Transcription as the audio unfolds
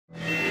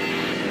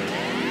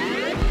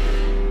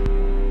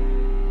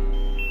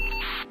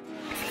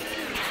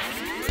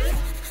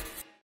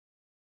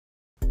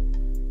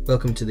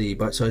Welcome to the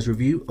bite-sized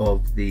review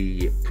of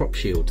the prop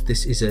shield.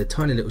 This is a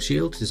tiny little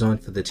shield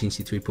designed for the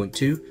Teensy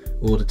 3.2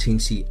 or the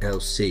Teensy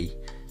LC.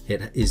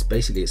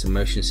 It's a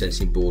motion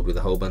sensing board with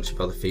a whole bunch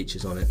of other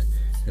features on it,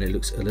 and it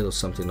looks a little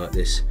something like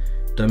this.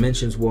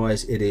 Dimensions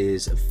wise, it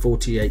is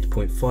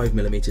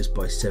 48.5mm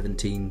by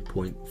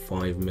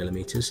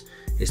 17.5mm.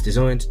 It's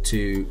designed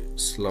to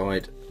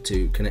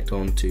connect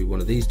on to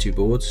one of these two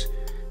boards,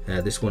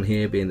 this one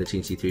here being the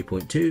Teensy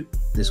 3.2,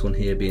 this one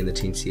here being the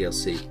Teensy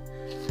LC.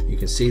 You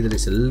can see that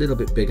it's a little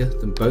bit bigger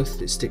than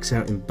both. It sticks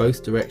out in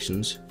both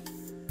directions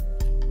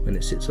when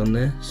it sits on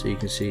there, so you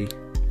can see,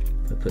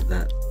 if I put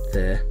that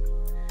there,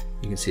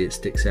 you can see it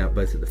sticks out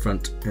both at the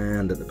front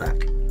and at the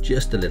back,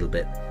 just a little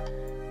bit.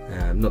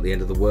 Not the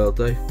end of the world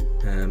though,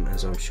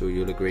 as I'm sure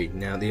you'll agree.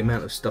 Now, the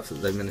amount of stuff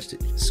that they've managed to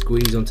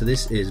squeeze onto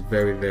this is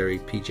very, very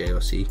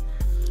PJRC.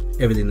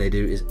 Everything they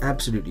do is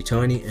absolutely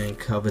tiny and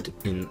covered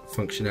in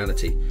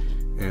functionality,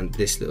 and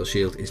this little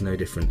shield is no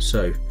different.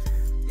 So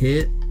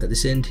here at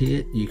this end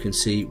here, you can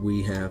see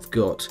we have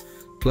got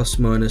plus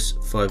minus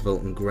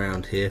 5V and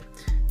ground here.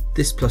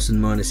 This plus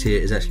and minus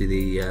here is actually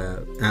the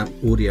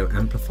audio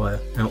amplifier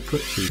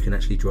output, so you can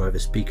actually drive a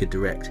speaker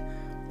direct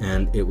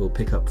and it will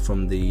pick up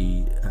from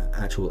the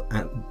actual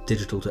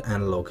digital to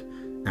analog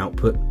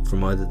output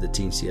from either the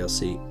Teensy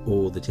LC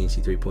or the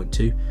Teensy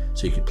 3.2,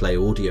 so you could play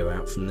audio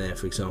out from there,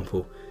 for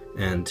example,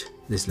 and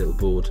this little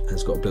board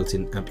has got a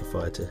built-in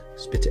amplifier to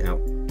spit it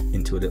out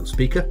into a little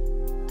speaker.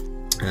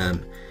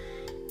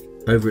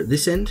 Over at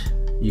this end,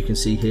 you can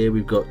see here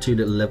we've got two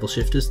little level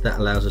shifters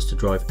that allows us to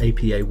drive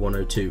APA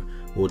 102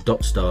 or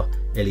Dotstar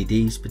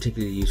LEDs,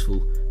 particularly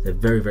useful. They're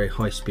very, very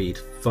high speed,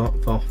 far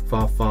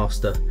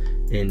faster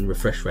in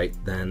refresh rate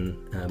than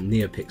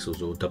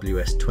NeoPixels or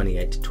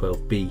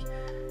WS2812B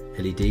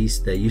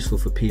LEDs. They're useful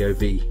for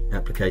POV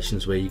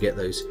applications where you get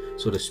those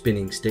sort of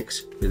spinning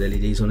sticks with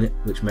LEDs on it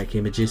which make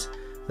images,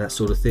 that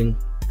sort of thing.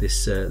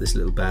 This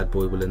little bad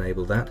boy will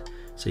enable that,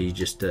 so you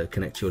just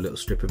connect your little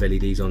strip of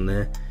LEDs on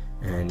there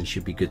and you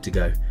should be good to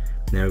go.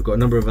 Now, we've got a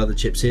number of other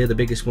chips here, the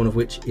biggest one of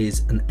which is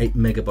an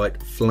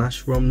 8MB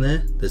Flash ROM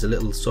there. There's a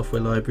little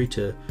software library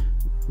to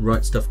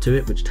write stuff to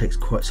it, which takes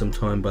quite some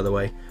time, by the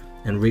way,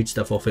 and read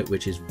stuff off it,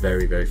 which is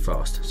very, very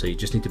fast. So you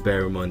just need to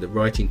bear in mind that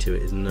writing to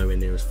it is nowhere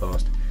near as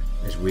fast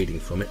as reading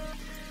from it.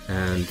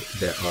 And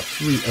there are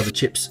three other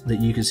chips that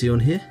you can see on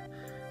here.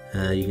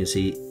 You can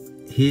see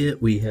here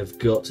we have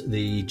got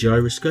the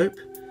gyroscope.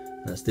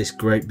 That's this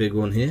great big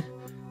one here.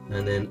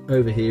 And then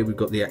over here we've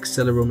got the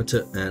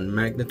accelerometer and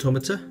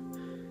magnetometer.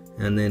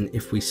 And then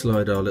if we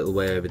slide our little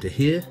way over to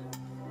here,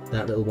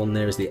 that little one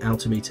there is the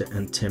altimeter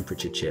and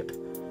temperature chip.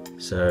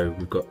 So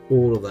we've got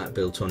all of that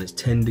built on. It's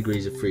 10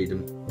 degrees of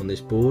freedom on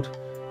this board,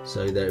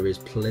 so there is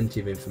plenty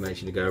of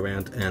information to go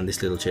around. And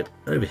this little chip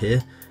over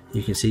here,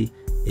 you can see,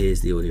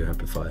 is the audio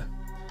amplifier.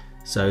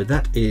 So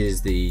that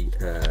is the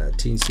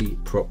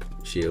Teensy prop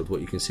shield.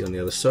 What you can see on the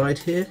other side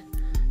here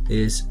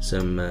is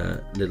some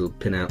little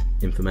pin out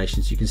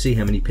information, so you can see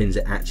how many pins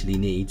it actually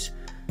needs.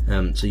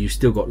 So you've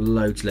still got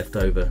loads left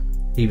over.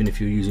 Even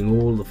if you're using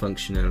all the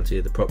functionality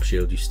of the prop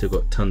shield, you've still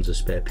got tons of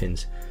spare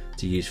pins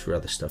to use for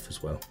other stuff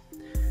as well.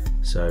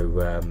 So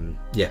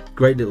yeah,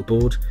 great little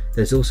board.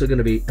 There's also going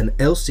to be an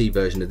LC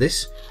version of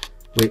this,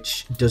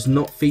 which does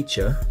not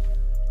feature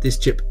this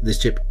chip,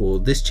 or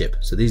this chip.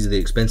 So these are the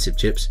expensive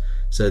chips.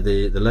 So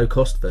the low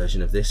cost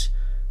version of this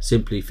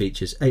simply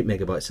features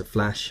 8MB of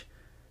flash,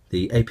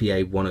 the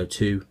APA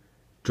 102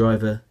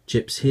 driver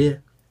chips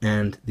here,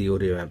 and the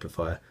audio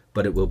amplifier,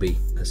 but it will be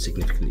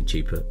significantly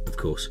cheaper, of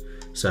course.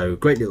 So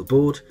great little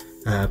board.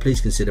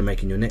 Please consider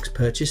making your next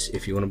purchase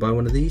if you want to buy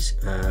one of these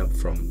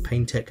from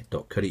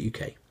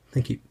paintech.co.uk.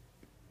 Thank you.